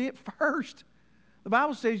tamed it first. The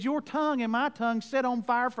Bible says your tongue and my tongue set on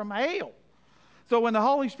fire from hell. So when the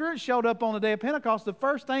Holy Spirit showed up on the day of Pentecost, the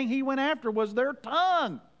first thing he went after was their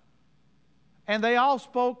tongue. And they all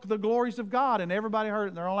spoke the glories of God, and everybody heard it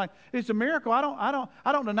in their own language. It's a miracle. I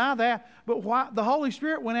don't deny that. But why the Holy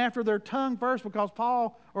Spirit went after their tongue first? Because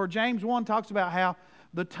Paul or James 1 talks about how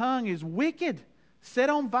the tongue is wicked, set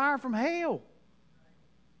on fire from hell.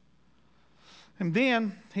 And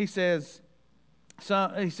then he says,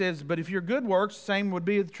 but if your good works, same would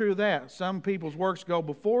be true of that. Some people's works go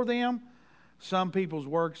before them. Some people's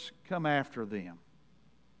works come after them.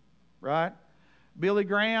 Right? Billy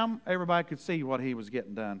Graham, everybody could see what he was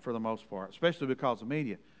getting done for the most part, especially because of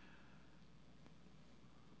media.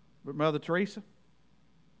 But Mother Teresa,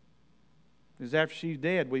 is after she's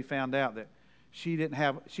dead, we found out that she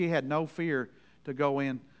had no fear to go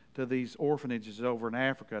in to these orphanages over in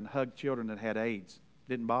Africa and hug children that had AIDS.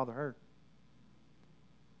 Didn't bother her.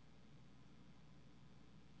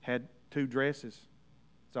 Had 2 dresses.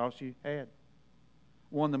 That's all she had.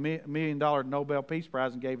 Won the $1 million Nobel Peace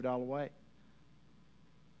Prize and gave it all away.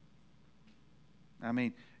 I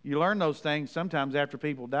mean, you learn those things sometimes after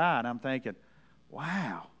people die, and I'm thinking,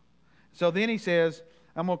 wow. So then he says,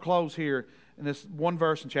 I'm going to close here in this one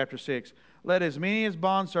verse in chapter 6. Let as many as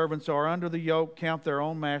bondservants are under the yoke count their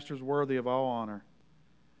own masters worthy of all honor,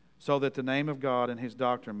 so that the name of God and His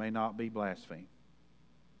doctrine may not be blasphemed.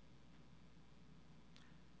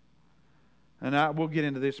 And we'll get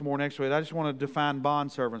into this more next week. I just want to define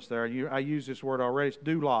bondservants there. I use this word already. It's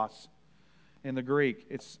doulos in the Greek.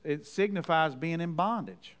 It signifies being in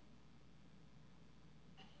bondage.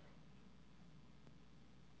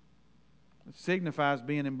 It signifies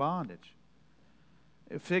being in bondage.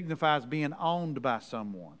 It signifies being owned by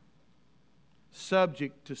someone,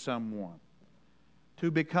 subject to someone,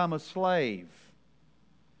 to become a slave.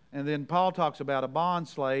 And then Paul talks about a bond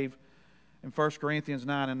slave in 1 Corinthians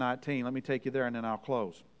 9 and 19. Let me take you there and then I'll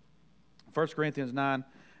close. 1 Corinthians 9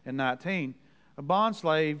 and 19. A bond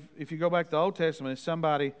slave, if you go back to the Old Testament, is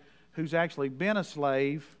somebody who's actually been a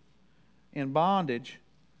slave in bondage,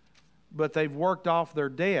 but they've worked off their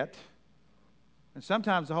debt. And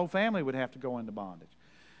sometimes the whole family would have to go into bondage.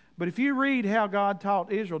 But if you read how God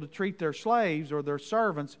taught Israel to treat their slaves or their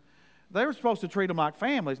servants, they were supposed to treat them like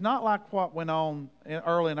families, not like what went on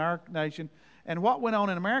early in our nation. And what went on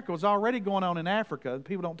in America was already going on in Africa.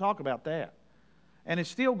 People don't talk about that. And it's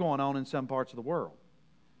still going on in some parts of the world.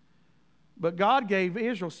 But God gave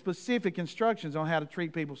Israel specific instructions on how to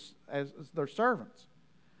treat people as their servants,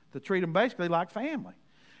 to treat them basically like family.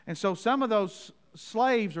 And so some of those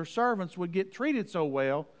slaves or servants would get treated so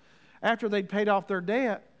well, after they'd paid off their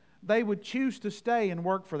debt, they would choose to stay and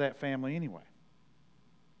work for that family anyway,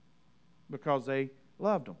 because they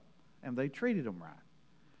loved them and they treated them right.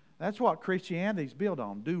 That's what Christianity is built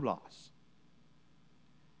on, doulos.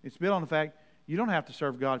 It's built on the fact you don't have to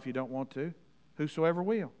serve God if you don't want to. Whosoever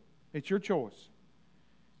will. It's your choice.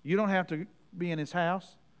 You don't have to be in His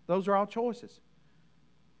house. Those are all choices.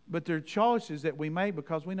 But they're choices that we make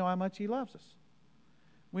because we know how much He loves us.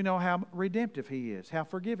 We know how redemptive He is, how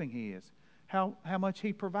forgiving He is, how much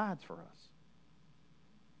He provides for us.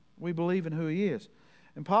 We believe in who He is.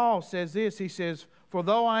 And Paul says this, he says, for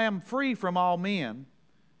though I am free from all men,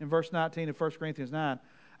 in verse 19 of 1 Corinthians 9,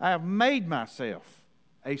 I have made myself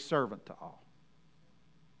a servant to all,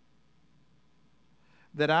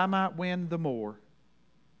 that I might win the more.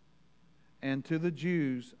 And to the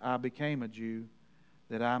Jews I became a Jew,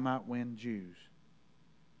 that I might win Jews.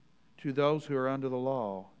 To those who are under the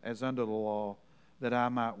law, as under the law, that I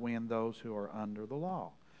might win those who are under the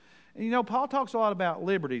law. And you know, Paul talks a lot about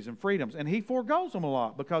liberties and freedoms, and he forgoes them a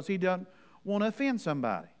lot because he doesn't want to offend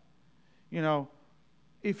somebody. You know,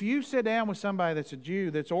 if you sit down with somebody that's a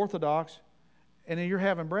Jew, that's Orthodox, and then you're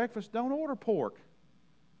having breakfast, don't order pork.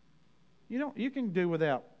 You can do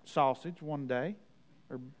without sausage one day,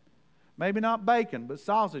 or maybe not bacon, but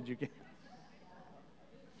sausage you can.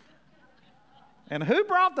 And who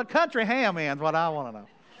brought the country ham in is what I want to know.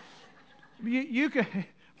 You can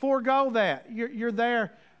forego that. You're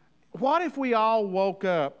there. What if we all woke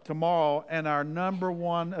up tomorrow and our number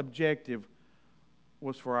one objective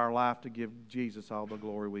was for our life to give Jesus all the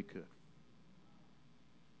glory we could?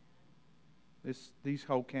 These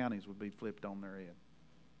whole counties would be flipped on their head.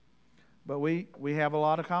 But we have a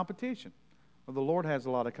lot of competition. Well, the Lord has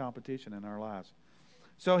a lot of competition in our lives.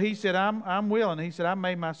 So he said, I'm willing. He said, I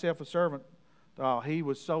made myself a servant to all. He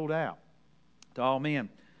was sold out to all men.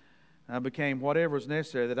 I became whatever was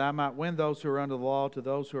necessary, that I might win those who are under the law to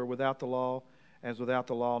those who are without the law, as without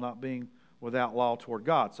the law, not being without law toward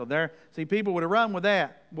God. So people would have run with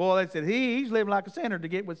that. Well, they said, he's living like a sinner to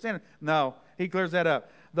get with sinners. No, he clears that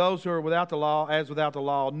up. Those who are without the law, as without the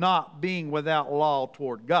law, not being without law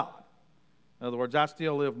toward God. In other words, I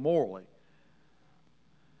still live morally.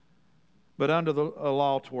 but under the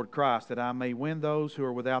law toward Christ, that I may win those who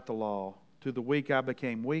are without the law. To the weak I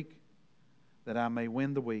became weak, that I may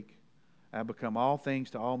win the weak. I become all things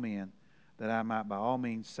to all men, that I might by all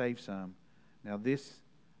means save some. Now this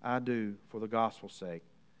I do for the gospel's sake,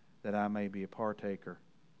 that I may be a partaker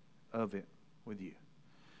of it with you.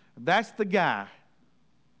 That's the guy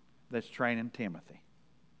that's training Timothy.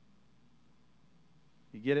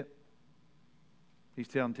 You get it? He's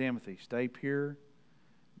telling Timothy, stay pure,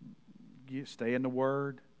 stay in the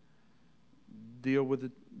Word, deal with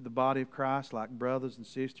the body of Christ like brothers and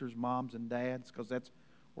sisters, moms and dads, because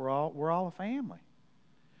we're all a family.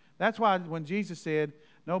 That's why when Jesus said,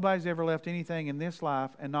 nobody's ever left anything in this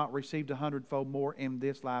life and not received 100-fold more in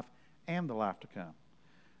this life and the life to come.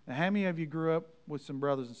 Now, how many of you grew up with some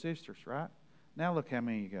brothers and sisters, right? Now look how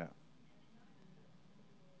many you got.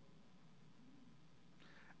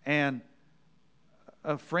 And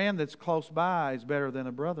a friend that's close by is better than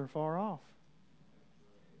a brother far off.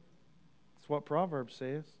 That's what Proverbs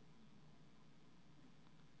says.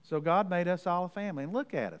 So God made us all a family. And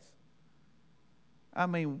look at us. I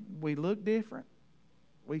mean, we look different.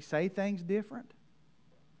 We say things different.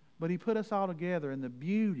 But He put us all together in the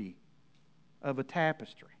beauty of a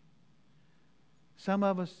tapestry. Some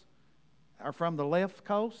of us are from the left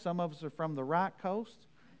coast. Some of us are from the right coast.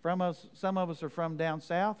 Some of us are from down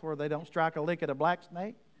south where they don't strike a lick at a black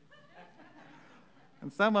snake.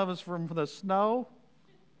 And some of us from the snow.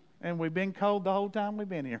 And we've been cold the whole time we've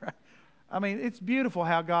been here. I mean, it's beautiful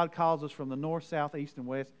how God calls us from the north, south, east, and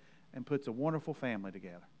west and puts a wonderful family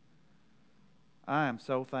together. I am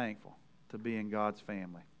so thankful to be in God's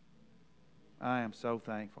family. I am so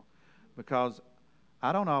thankful. Because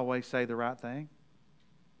I don't always say the right thing.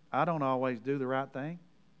 I don't always do the right thing.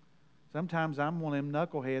 Sometimes I'm one of them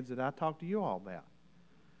knuckleheads that I talk to you all about.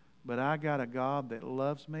 But I got a God that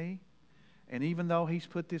loves me. And even though He's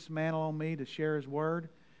put this mantle on me to share His Word,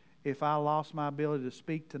 if I lost my ability to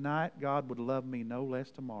speak tonight, God would love me no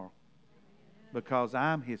less tomorrow. Because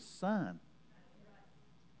I'm His son.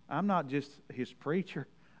 I'm not just His preacher.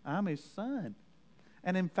 I'm His son.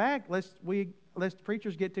 And in fact, lest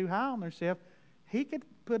preachers get too high on themselves, He could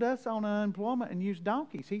put us on unemployment and use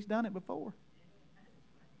donkeys. He's done it before.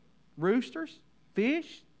 Roosters,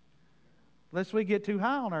 fish. Lest we get too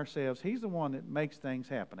high on ourselves. He's the one that makes things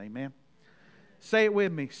happen. Amen. Say it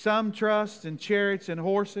with me. Some trust in chariots and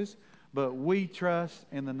horses, but we trust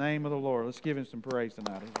in the name of the Lord. Let's give Him some praise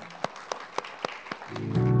tonight.